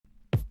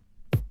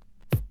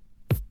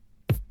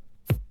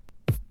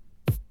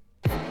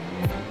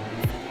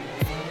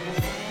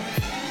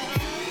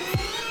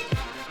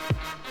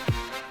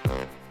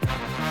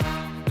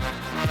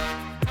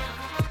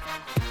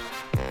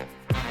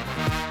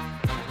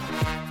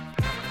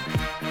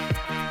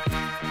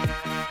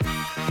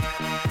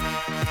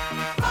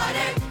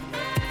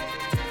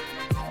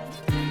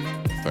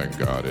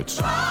God it's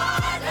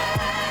Friday.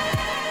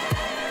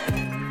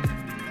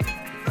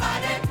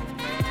 Friday.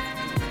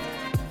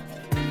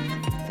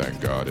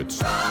 Thank God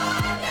it's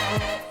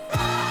Friday.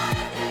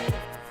 Friday.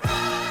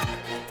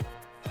 Friday.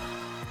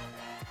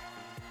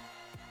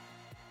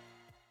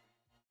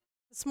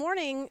 This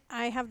morning,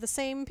 I have the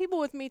same people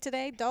with me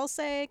today,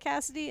 Dulce,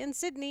 Cassidy, and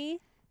Sydney.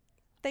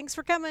 Thanks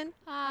for coming.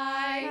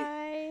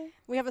 Hi.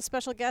 We have a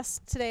special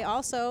guest today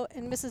also,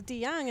 and Mrs.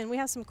 DeJong, and we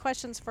have some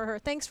questions for her.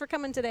 Thanks for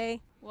coming today.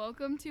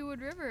 Welcome to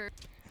Wood River.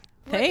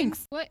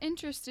 Thanks. What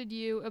interested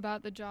you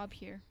about the job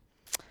here?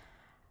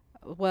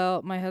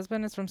 Well, my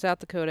husband is from South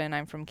Dakota and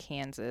I'm from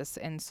Kansas.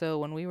 And so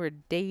when we were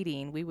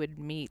dating, we would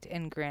meet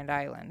in Grand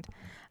Island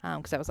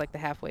because that was like the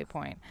halfway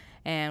point.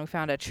 And we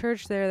found a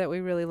church there that we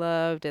really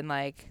loved. And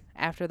like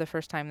after the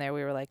first time there,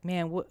 we were like,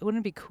 man, wouldn't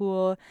it be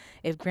cool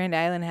if Grand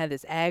Island had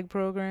this ag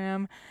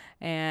program?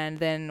 And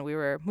then we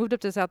were moved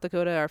up to South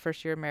Dakota our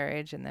first year of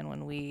marriage. And then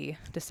when we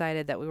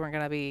decided that we weren't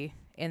going to be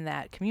in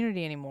that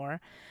community anymore,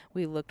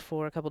 we looked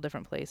for a couple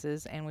different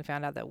places and we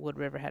found out that Wood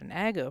River had an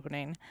ag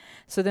opening.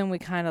 So then we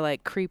kind of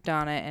like creeped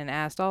on it and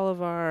asked all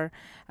of our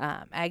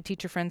ag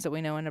teacher friends that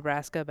we know in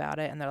Nebraska about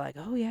it. And they're like,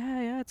 oh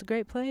yeah, it's a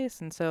great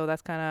place. And so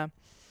that's kind of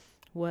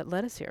what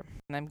led us here.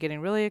 And I'm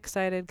getting really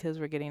excited because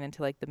we're getting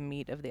into like the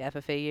meat of the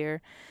FFA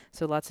year.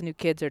 So lots of new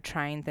kids are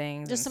trying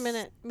things. Just a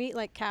minute. Meat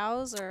like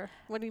cows, or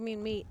what do you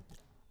mean meat?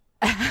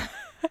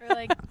 Or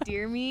like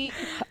deer meat?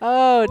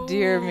 Oh,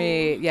 deer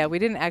meat. Yeah, we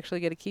didn't actually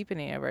get to keep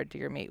any of our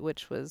deer meat,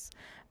 which was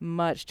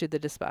much to the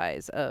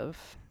despise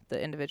of the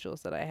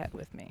individuals that I had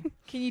with me.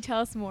 Can you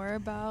tell us more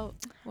about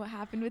what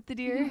happened with the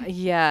deer?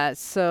 Yeah,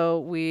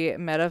 so we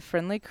met a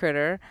friendly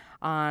critter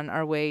on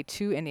our way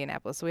to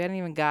Indianapolis. So we hadn't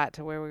even got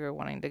to where we were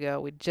wanting to go.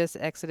 We just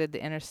exited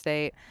the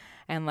interstate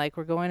and like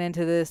we're going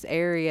into this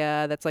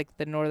area that's like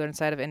the northern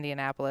side of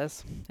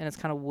Indianapolis and it's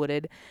kind of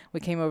wooded. We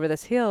came over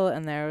this hill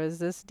and there was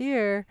this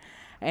deer.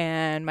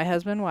 And my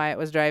husband, Wyatt,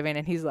 was driving,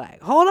 and he's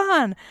like, hold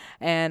on.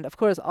 And, of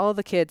course, all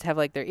the kids have,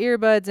 like, their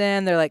earbuds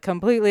in. They're, like,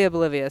 completely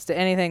oblivious to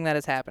anything that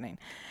is happening.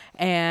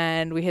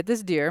 And we hit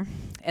this deer,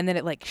 and then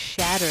it, like,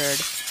 shattered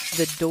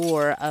the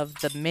door of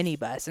the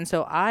minibus. And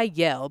so I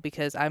yell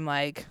because I'm,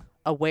 like,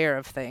 aware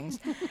of things.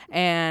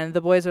 And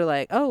the boys are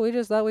like, oh, we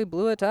just thought we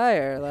blew a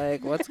tire.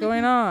 Like, what's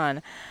going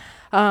on?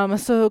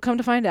 So come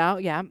to find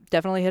out, yeah,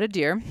 definitely hit a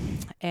deer.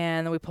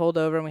 And then we pulled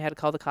over and we had to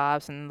call the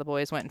cops and the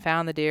boys went and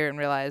found the deer and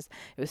realized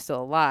it was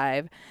still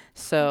alive.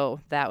 So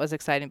that was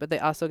exciting. But they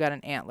also got an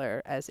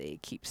antler as a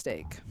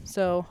keepsake.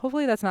 So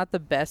hopefully that's not the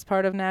best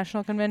part of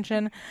National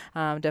Convention.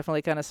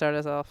 Definitely kind of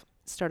started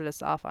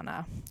us off on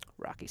a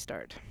rocky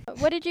start.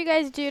 What did you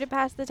guys do to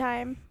pass the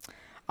time?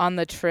 On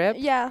the trip?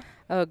 Yeah.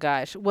 Oh,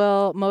 gosh.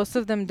 Well, most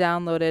of them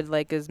downloaded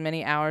like as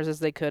many hours as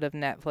they could of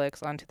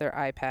Netflix onto their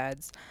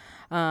iPads.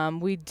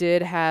 We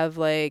did have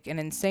like an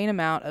insane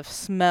amount of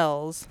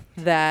smells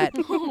that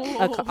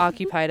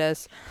occupied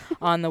us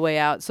on the way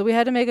out. So we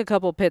had to make a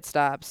couple pit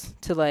stops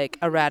to like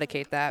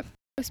eradicate that.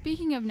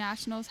 Speaking of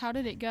nationals, how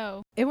did it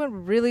go? It went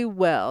really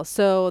well.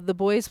 So the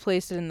boys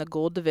placed it in the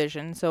gold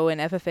division. So in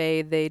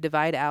FFA, they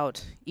divide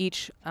out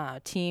each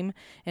team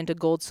into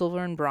gold, silver,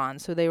 and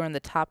bronze. So they were in the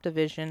top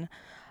division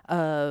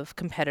of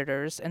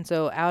competitors. And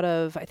so out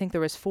of, I think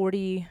there was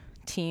 40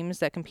 teams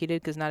that competed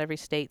because not every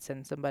state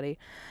sends somebody.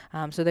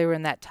 So they were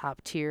in that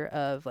top tier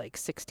of like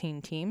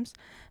 16 teams,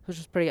 which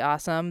was pretty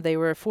awesome. They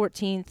were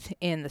 14th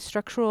in the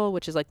structural,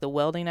 which is like the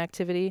welding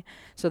activity.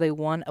 So they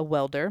won a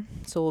welder.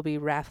 So we'll be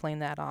raffling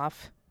that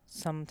off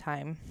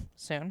sometime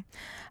soon.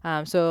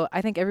 So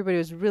I think everybody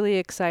was really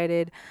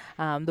excited.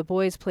 The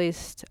boys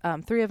placed,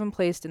 3 of them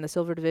placed in the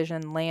silver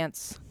division,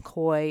 Lance,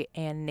 Coy,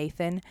 and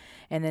Nathan.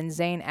 And then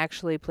Zane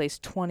actually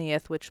placed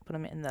 20th, which put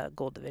him in the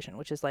gold division,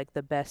 which is like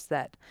the best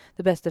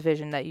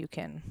division that you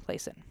can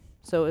place in.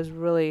 So it was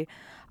really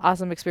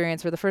awesome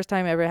experience for the first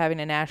time ever having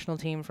a national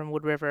team from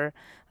Wood River.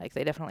 Like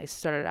they definitely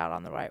started out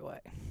on the right way.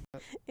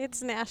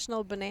 It's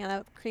National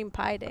Banana Cream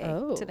Pie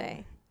Day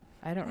today.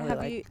 I don't really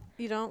like.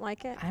 You don't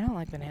like it? I don't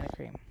like banana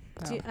cream.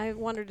 No. I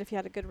wondered if you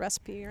had a good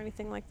recipe or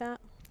anything like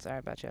that. Sorry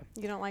about you.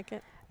 You don't like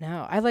it?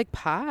 No, I like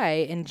pie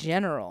in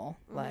general,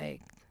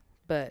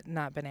 but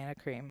not banana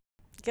cream.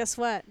 Guess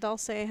what?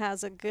 Dulce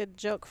has a good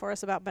joke for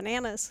us about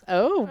bananas.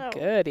 Oh,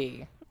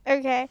 goody.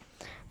 Okay.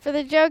 For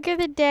the joke of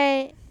the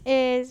day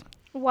is,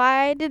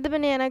 why did the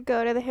banana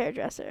go to the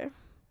hairdresser?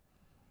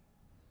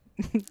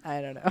 I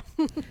don't know.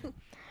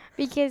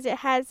 Because it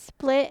has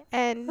split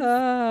ends.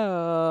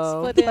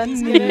 Oh, Split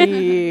ends.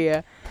 funny.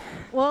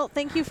 Well,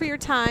 thank you for your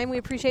time. We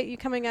appreciate you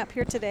coming up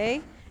here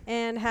today,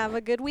 and have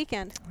a good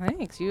weekend.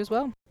 Thanks. You as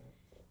well.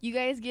 You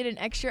guys get an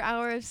extra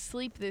hour of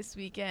sleep this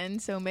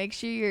weekend, so make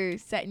sure you're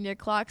setting your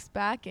clocks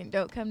back and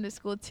don't come to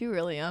school too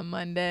early on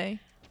Monday.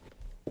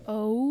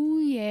 Oh,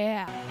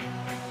 yeah.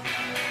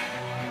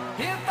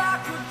 If I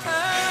could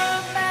turn